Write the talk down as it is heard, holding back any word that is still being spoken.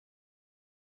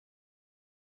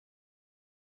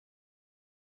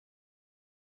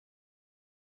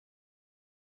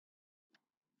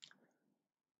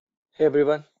Hey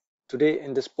everyone, today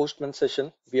in this Postman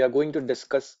session, we are going to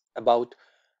discuss about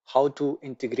how to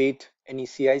integrate any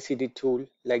CI/CD tool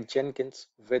like Jenkins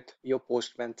with your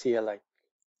Postman CLI,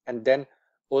 and then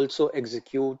also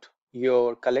execute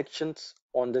your collections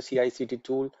on the CI/CD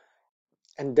tool.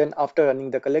 And then after running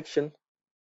the collection,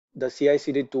 the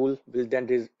CI/CD tool will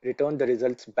then return the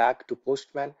results back to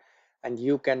Postman, and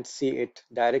you can see it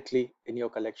directly in your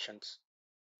collections.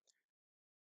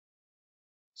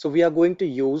 So we are going to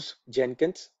use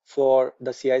Jenkins for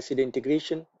the CI/CD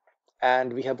integration,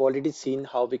 and we have already seen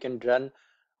how we can run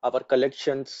our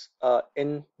collections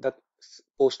in the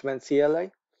Postman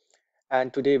CLI.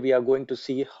 And today we are going to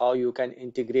see how you can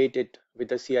integrate it with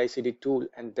the CI/CD tool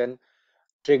and then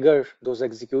trigger those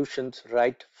executions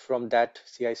right from that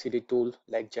CI/CD tool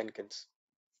like Jenkins.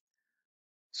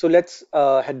 So let's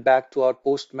head back to our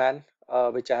Postman,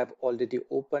 which I have already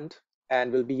opened,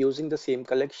 and we'll be using the same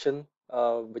collection,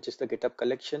 which is the GitHub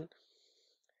collection.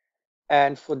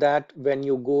 And for that, when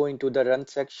you go into the run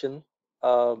section,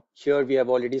 here we have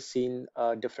already seen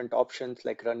different options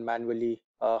like run manually.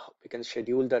 We can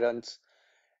schedule the runs.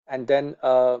 And then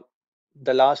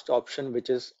the last option, which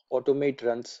is automate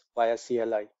runs via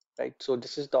CLI, right? So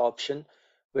this is the option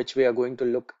which we are going to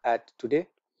look at today.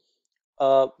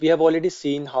 We have already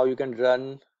seen how you can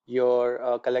run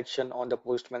your collection on the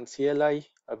Postman CLI.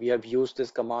 We have used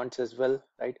these commands as well,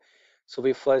 right? So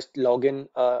we first log in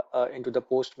into the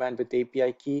Postman with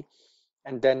API key,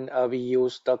 and then we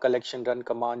use the collection run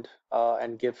command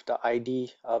and give the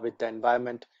ID with the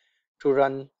environment to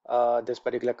run this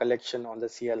particular collection on the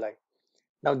CLI.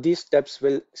 Now these steps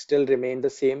will still remain the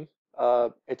same.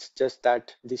 It's just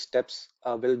that these steps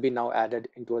will be now added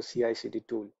into a CI/CD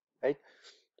tool, right?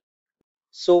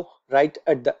 So right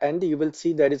at the end, you will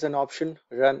see there is an option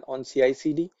run on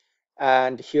CI/CD,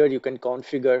 and here you can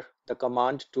configure the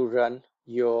command to run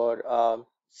your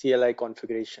CLI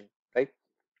configuration, right?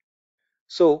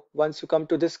 So once you come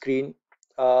to this screen,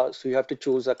 so you have to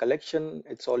choose a collection.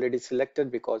 It's already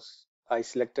selected because I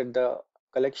selected the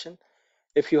collection.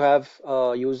 If you have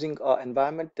using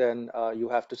environment, then you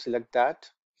have to select that.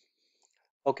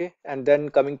 Okay, and then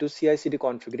coming to CI/CD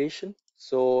configuration,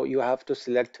 so you have to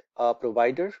select a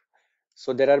provider.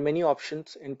 So there are many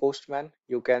options in Postman.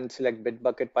 You can select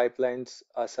Bitbucket pipelines,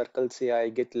 Circle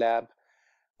CI, GitLab,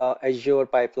 Azure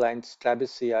pipelines,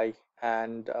 Travis CI,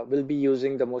 and we'll be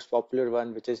using the most popular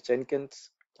one, which is Jenkins,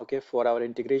 okay, for our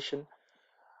integration.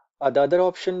 The other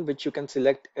option which you can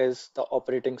select is the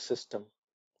operating system,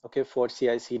 okay, for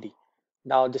CI/CD.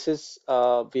 Now this is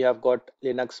we have got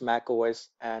Linux, Mac OS,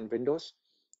 and Windows.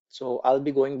 So I'll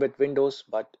be going with Windows,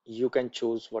 but you can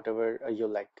choose whatever you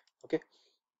like. Okay.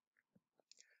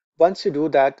 Once you do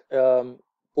that,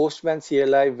 Postman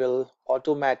CLI will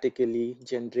automatically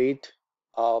generate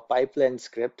a pipeline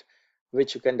script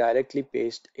which you can directly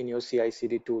paste in your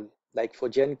CI/CD tool. Like for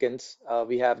Jenkins,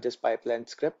 we have this pipeline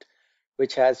script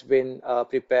which has been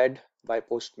prepared by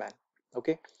Postman.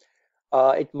 Okay,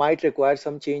 it might require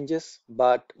some changes,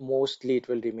 but mostly it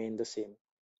will remain the same.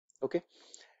 Okay,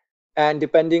 and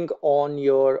depending on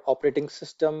your operating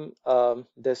system,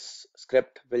 this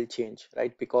script will change,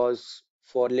 right? Because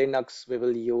for Linux, we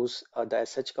will use the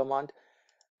sh command,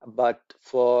 but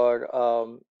for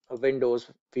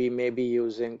Windows, we may be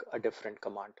using a different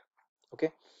command.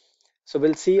 Okay, so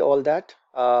we'll see all that.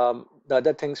 The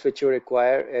other things which you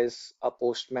require is a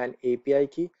Postman API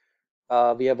key.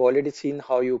 We have already seen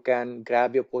how you can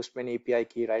grab your Postman API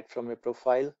key right from your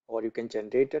profile, or you can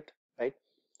generate it, right?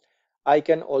 I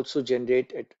can also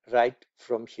generate it right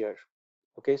from here.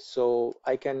 Okay, so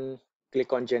I can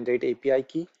click on generate API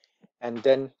key, and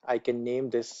then I can name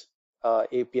this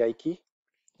API key.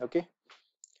 Okay,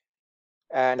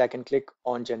 and I can click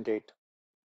on generate.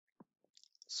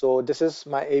 So this is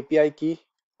my API key,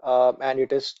 and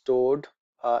it is stored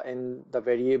in the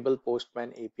variable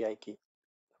Postman API key.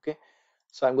 Okay,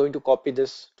 so I'm going to copy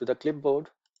this to the clipboard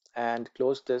and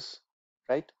close this,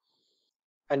 right?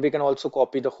 And we can also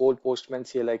copy the whole Postman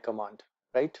CLI command,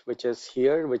 right? Which is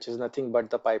here, which is nothing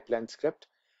but the pipeline script.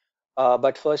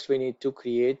 But first we need to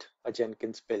create a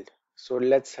Jenkins build. So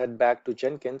let's head back to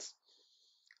Jenkins.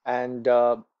 And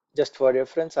just for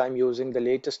reference, I'm using the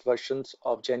latest versions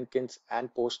of Jenkins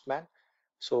and Postman.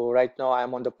 So right now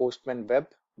I'm on the Postman web,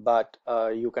 but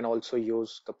you can also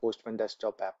use the Postman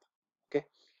desktop app. Okay.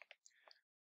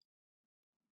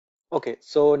 Okay,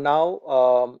 so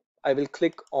now I will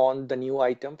click on the new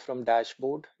item from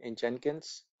dashboard in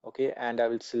Jenkins. Okay, and I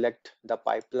will select the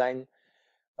pipeline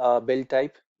build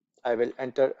type. I will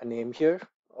enter a name here.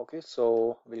 Okay,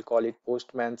 so we'll call it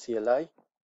Postman CLI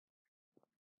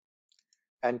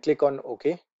and click on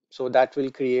OK. So that will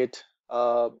create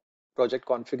a project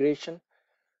configuration.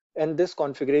 In this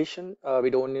configuration, we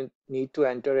don't need to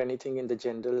enter anything in the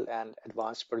general and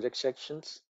advanced project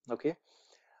sections, okay?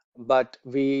 But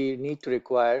we need to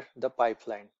require the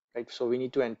pipeline, right? So we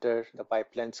need to enter the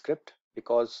pipeline script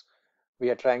because we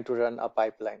are trying to run a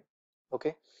pipeline,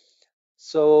 okay?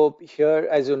 So here,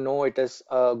 as you know, it is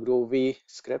a Groovy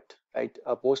script, right?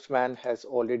 A Postman has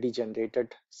already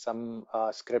generated some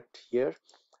script here.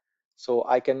 So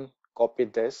I can copy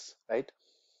this, right?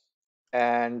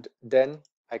 And then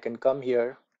I can come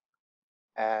here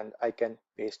and I can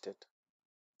paste it.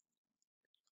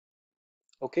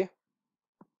 Okay.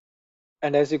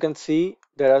 And as you can see,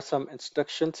 there are some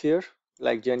instructions here,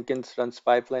 like Jenkins runs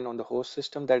pipeline on the host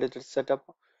system that it is set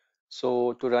up.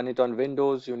 So to run it on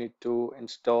Windows, you need to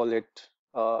install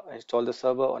the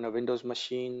server on a Windows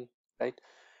machine, right?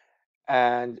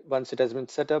 And once it has been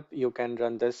set up, you can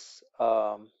run this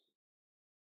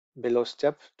below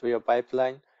step to your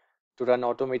pipeline to run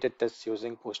automated tests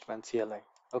using Postman CLI.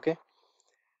 Okay.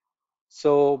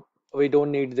 So we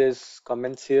don't need this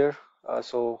comments here.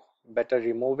 So better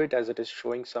remove it as it is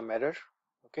showing some error.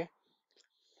 Okay.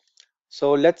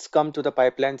 So let's come to the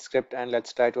pipeline script and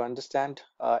let's try to understand.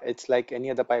 It's like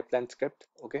any other pipeline script.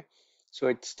 Okay. So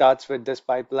it starts with this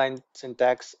pipeline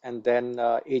syntax and then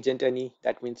agent any.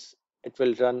 That means it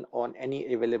will run on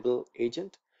any available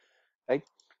agent, right?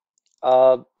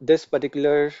 This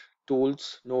particular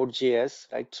tools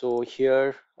Node.js, right? So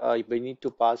here we need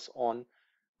to pass on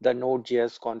the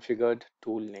Node.js configured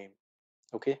tool name.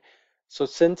 Okay. So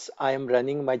since I am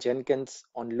running my Jenkins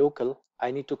on local,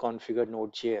 I need to configure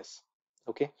Node.js.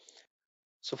 Okay.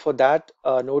 So for that,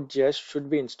 Node.js should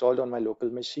be installed on my local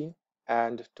machine.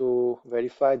 And to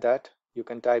verify that, you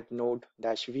can type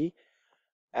node-v.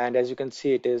 And as you can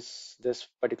see, it is this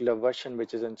particular version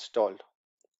which is installed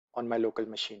on my local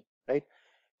machine, right?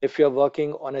 If you're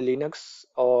working on a Linux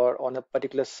or on a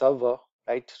particular server,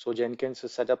 right? So Jenkins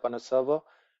is set up on a server,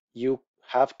 you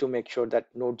have to make sure that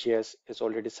Node.js is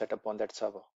already set up on that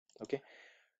server. Okay.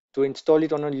 To install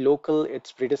it on a local,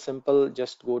 it's pretty simple.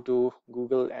 Just go to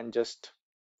Google and just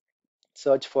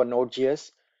search for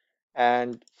Node.js.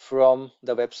 And from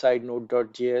the website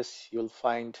node.js, you'll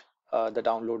find the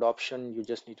download option. You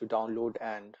just need to download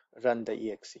and run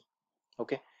the exe.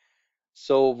 Okay.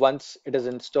 So once it is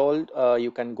installed,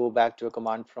 you can go back to a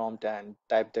command prompt and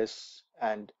type this,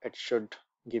 and it should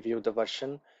give you the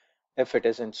version if it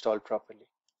is installed properly.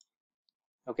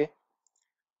 Okay.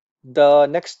 The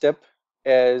next step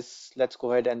is let's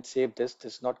go ahead and save this.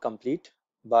 This is not complete,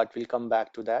 but we'll come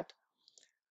back to that.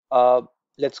 Uh,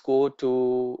 let's go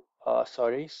to,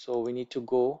 sorry, so we need to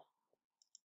go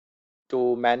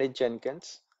to manage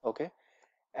Jenkins. Okay.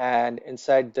 And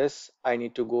inside this, I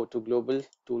need to go to global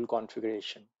tool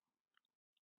configuration.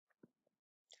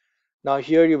 Now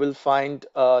here you will find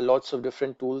lots of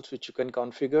different tools which you can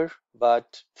configure,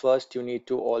 but first you need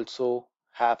to also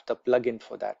have the plugin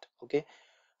for that. Okay,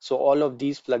 so all of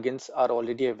these plugins are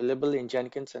already available in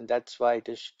Jenkins, and that's why it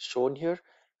is shown here.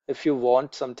 If you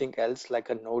want something else like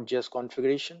a Node.js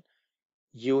configuration,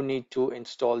 you need to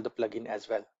install the plugin as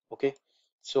well. Okay,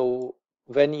 so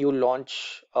when you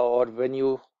launch or when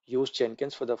you use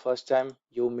Jenkins for the first time,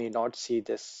 you may not see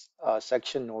this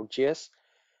section Node.js.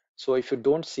 So if you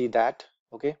don't see that,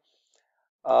 okay,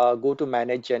 go to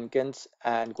manage Jenkins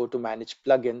and go to manage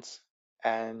plugins,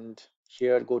 and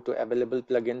here go to available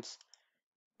plugins,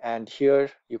 and here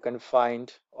you can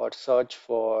find or search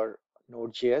for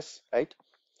Node.js, right?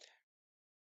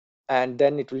 And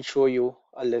then it will show you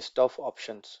a list of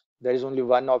options. There is only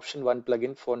one option, one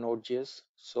plugin for Node.js.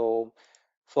 So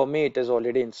for me, it is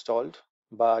already installed,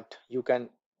 but you can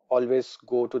always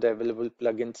go to the available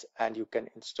plugins and you can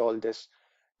install this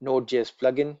Node.js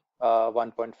plugin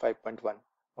 1.5.1.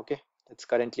 Okay, it's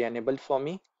currently enabled for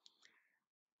me.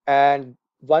 And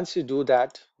once you do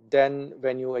that, then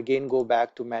when you again go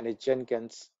back to manage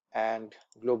Jenkins and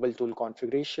global tool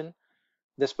configuration,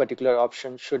 this particular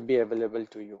option should be available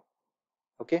to you.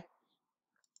 Okay.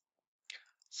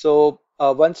 So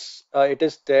once it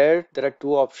is there, there are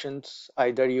two options.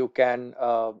 Either you can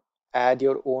add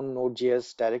your own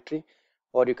Node.js directory,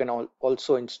 or you can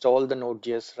also install the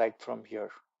Node.js right from here.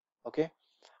 Okay.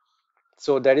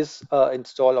 So there is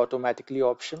install automatically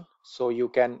option. So you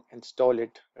can install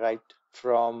it right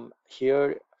from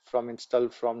here from install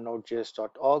from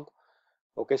nodejs.org.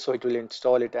 Okay, so it will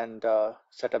install it and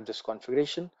set up this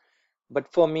configuration.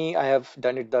 But for me, I have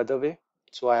done it the other way.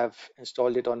 So I have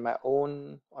installed it on my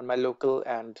own, on my local,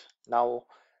 and now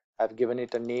I've given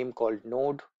it a name called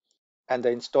Node, and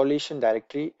the installation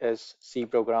directory is C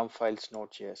program files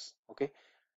node.js. Okay,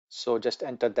 so just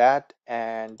enter that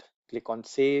and click on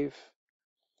save.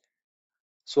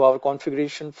 So our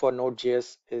configuration for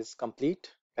Node.js is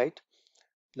complete, right?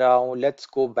 Now let's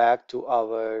go back to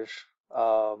our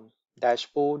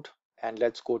dashboard and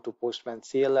let's go to Postman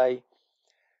CLI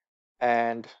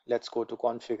and let's go to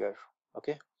configure.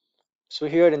 Okay. So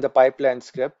here in the pipeline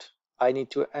script, I need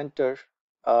to enter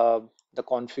uh, the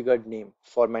configured name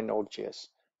for my Node.js,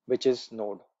 which is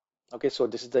Node. Okay, so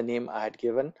this is the name I had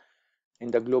given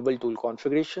in the global tool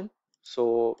configuration.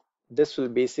 So this will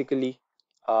basically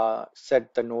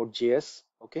set the Node.js,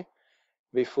 okay,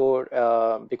 before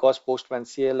because Postman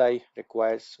CLI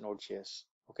requires Node.js.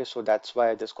 Okay, so that's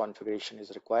why this configuration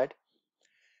is required.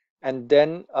 And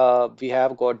then we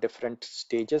have got different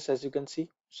stages, as you can see.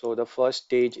 So the first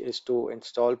stage is to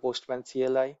install Postman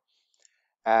CLI,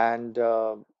 and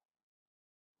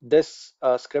this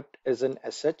script is in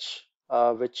SH,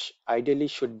 which ideally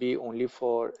should be only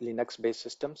for Linux-based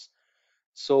systems.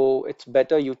 So it's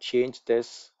better you change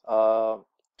this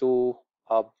to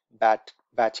a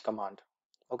batch command.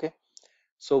 Okay.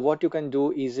 So what you can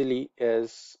do easily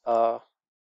is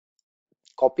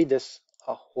copy this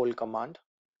whole command.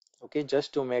 Okay,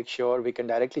 just to make sure we can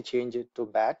directly change it to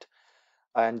bat,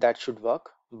 and that should work.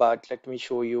 But let me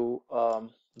show you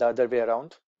the other way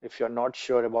around if you're not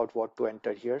sure about what to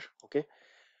enter here. Okay,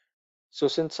 so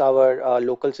since our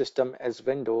local system is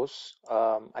Windows,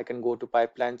 I can go to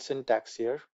pipeline syntax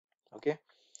here. Okay,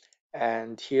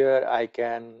 and here I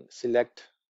can select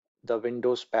the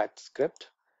Windows bat script.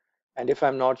 And if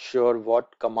I'm not sure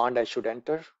what command I should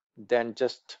enter, then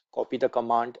just copy the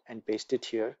command and paste it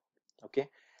here. Okay,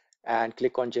 and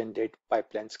click on generate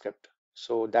pipeline script.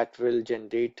 So that will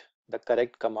generate the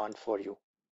correct command for you.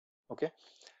 Okay,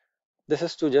 this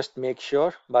is to just make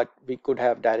sure, but we could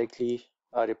have directly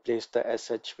replaced the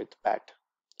sh with pat.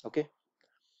 Okay,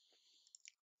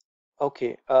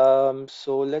 okay,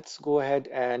 so let's go ahead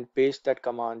and paste that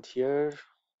command here.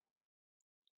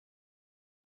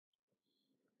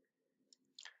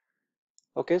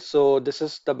 Okay, so this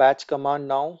is the batch command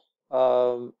now.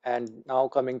 And now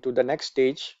coming to the next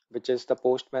stage, which is the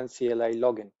Postman CLI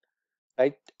login,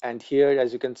 right? And here,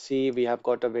 as you can see, we have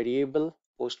got a variable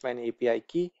Postman API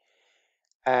key,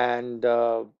 and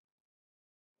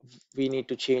we need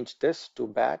to change this to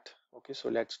bat. Okay, so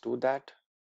let's do that.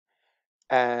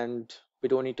 And we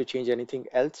don't need to change anything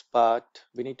else, but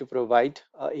we need to provide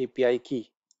a API key.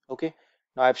 Okay,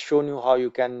 now I've shown you how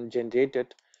you can generate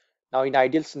it. Now, in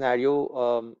ideal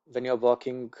scenario, when you're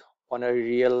working on a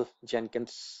real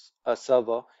Jenkins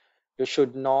server, you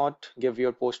should not give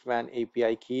your Postman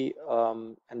API key,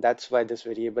 and that's why this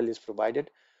variable is provided.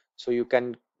 So you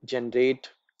can generate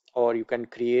or you can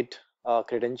create a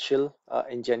credential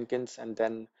in Jenkins, and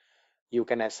then you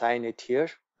can assign it here.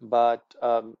 But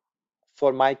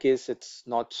for my case, it's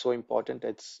not so important.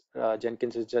 It's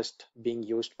Jenkins is just being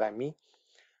used by me.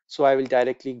 So I will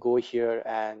directly go here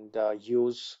and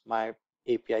use my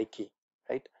API key,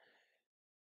 right?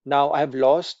 Now I have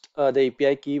lost the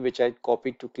API key which I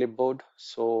copied to clipboard.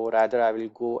 So rather I will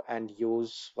go and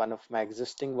use one of my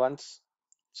existing ones.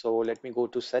 So let me go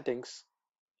to settings,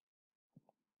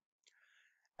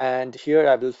 and here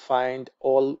I will find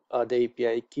all the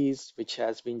API keys which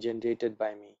has been generated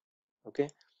by me. Okay.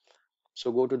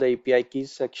 So go to the API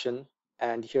keys section,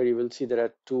 and here you will see there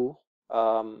are two,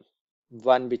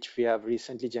 one which we have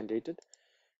recently generated.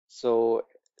 So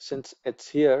since it's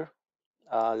here,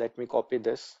 let me copy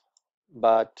this,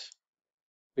 but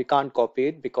we can't copy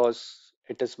it because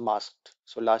it is masked.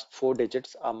 So last four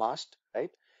digits are masked,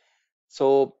 right?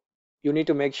 So you need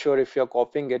to make sure if you're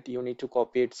copying it, you need to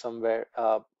copy it somewhere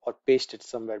or paste it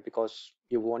somewhere, because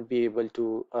you won't be able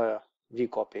to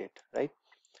recopy it, right?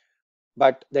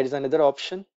 But there is another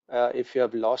option. If you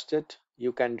have lost it,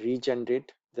 you can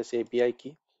regenerate this API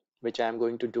key, which I am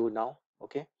going to do now.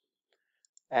 Okay.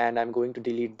 And I'm going to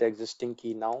delete the existing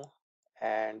key now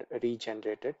and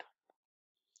regenerate it.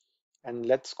 And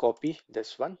let's copy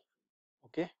this one.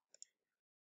 Okay.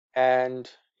 And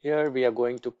here we are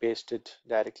going to paste it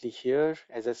directly here.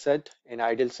 As I said, in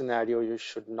ideal scenario, you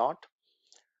should not,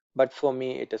 but for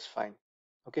me, it is fine.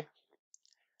 Okay.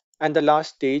 And the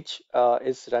last stage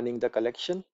is running the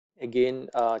collection. Again,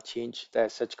 change the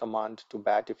sh command to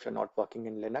bat if you're not working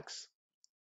in Linux.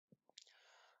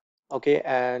 Okay,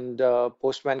 and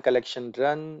Postman collection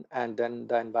run and then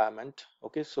the environment.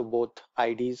 Okay, so both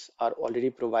IDs are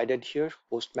already provided here.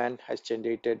 Postman has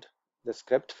generated the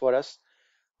script for us.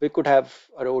 We could have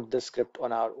wrote the script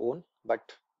on our own,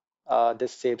 but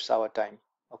this saves our time.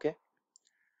 Okay,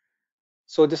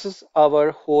 so this is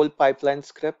our whole pipeline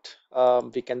script.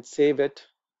 We can save it,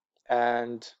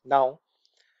 and now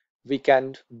we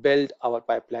can build our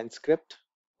pipeline script.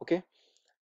 Okay,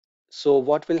 So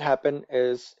what will happen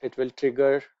is it will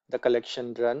trigger the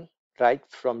collection run right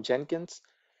from Jenkins,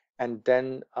 and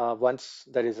then once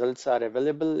the results are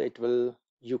available,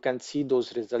 you can see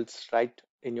those results right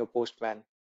in your Postman.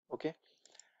 Okay,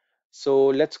 so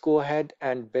let's go ahead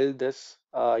and build this.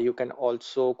 You can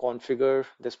also configure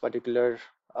this particular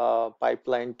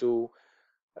pipeline to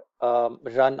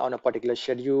run on a particular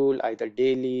schedule, either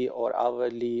daily or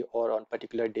hourly or on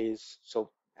particular days. So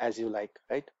as you like,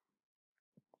 right?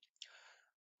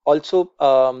 Also,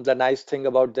 the nice thing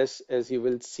about this is you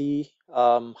will see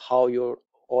how your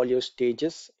all your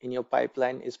stages in your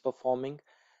pipeline is performing,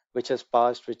 which has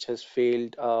passed, which has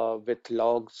failed with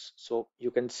logs. So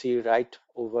you can see right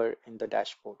over in the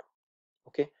dashboard.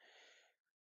 Okay,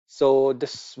 so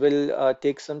this will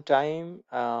take some time.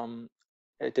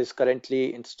 It is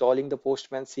currently installing the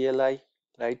Postman CLI,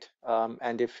 right?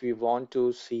 And if we want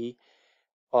to see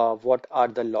what are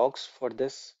the logs for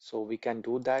this, so we can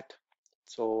do that.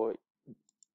 So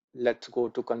let's go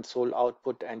to console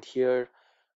output, and here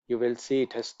you will see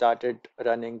it has started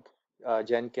running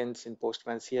Jenkins in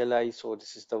Postman CLI. So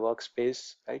this is the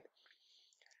workspace, right?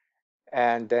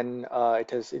 And then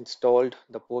it has installed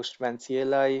the Postman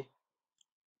CLI,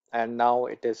 and now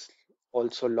it is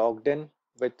also logged in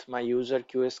with my user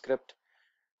QA script.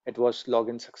 It was logged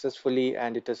in successfully,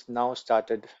 and it has now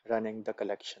started running the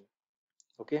collection.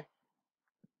 Okay.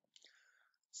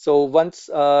 So once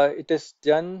it is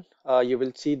done, you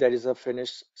will see there is a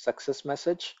finish success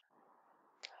message.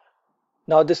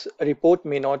 Now, this report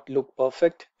may not look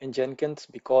perfect in Jenkins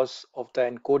because of the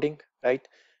encoding, right?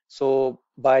 So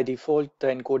by default, the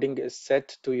encoding is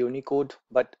set to Unicode,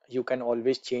 but you can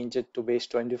always change it to base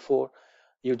 24.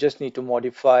 You just need to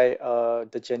modify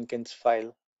the Jenkins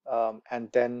file,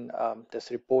 and then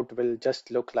this report will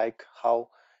just look like how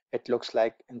it looks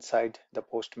like inside the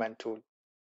Postman tool.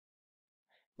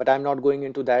 But I'm not going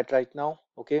into that right now,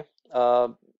 okay?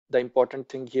 The important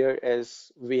thing here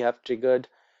is we have triggered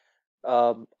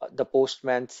the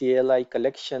Postman CLI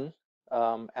collection,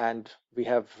 and we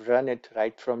have run it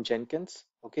right from Jenkins.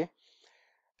 Okay,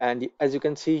 and as you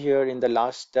can see here in the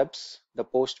last steps, the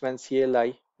Postman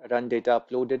CLI run data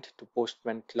uploaded to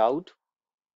Postman Cloud,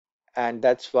 and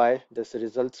that's why this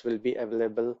results will be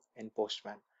available in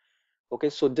Postman. Okay,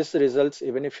 so this results,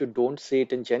 even if you don't see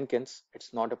it in Jenkins,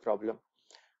 it's not a problem.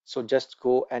 So just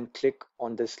go and click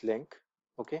on this link,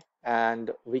 okay, and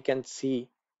we can see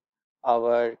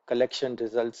our collection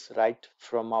results right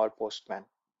from our Postman.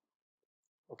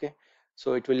 Okay,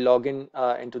 so it will log in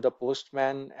into the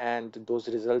Postman, and those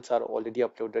results are already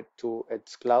uploaded to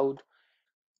its cloud.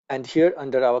 And here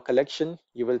under our collection,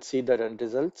 you will see the run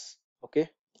results. Okay,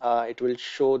 it will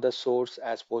show the source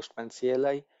as Postman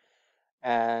CLI,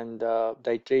 and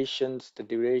the iterations, the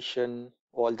duration,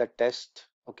 all the test.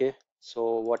 Okay,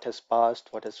 so what has passed,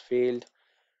 what has failed.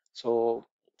 So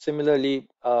similarly,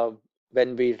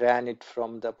 when we ran it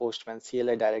from the Postman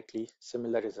CLI directly,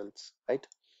 similar results, right?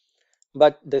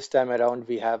 But this time around,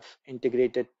 we have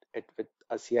integrated it with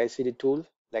a CI/CD tool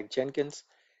like Jenkins,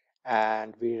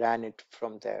 and we ran it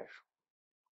from there.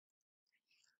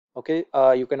 Okay,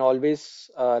 you can always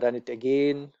run it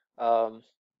again,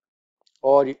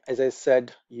 or as I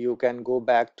said, you can go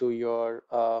back to your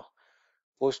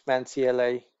Postman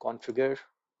CLI configure,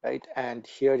 right? And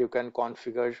here you can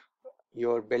configure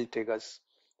your build triggers.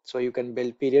 So you can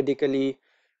build periodically,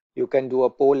 you can do a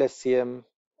poll SCM,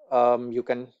 you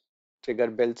can trigger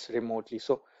builds remotely.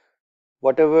 So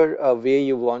whatever way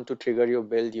you want to trigger your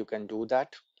build, you can do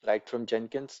that right from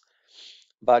Jenkins.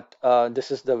 But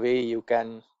this is the way you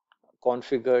can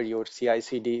configure your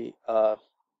CI/CD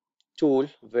tool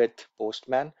with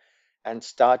Postman and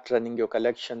start running your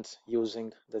collections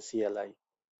using the CLI.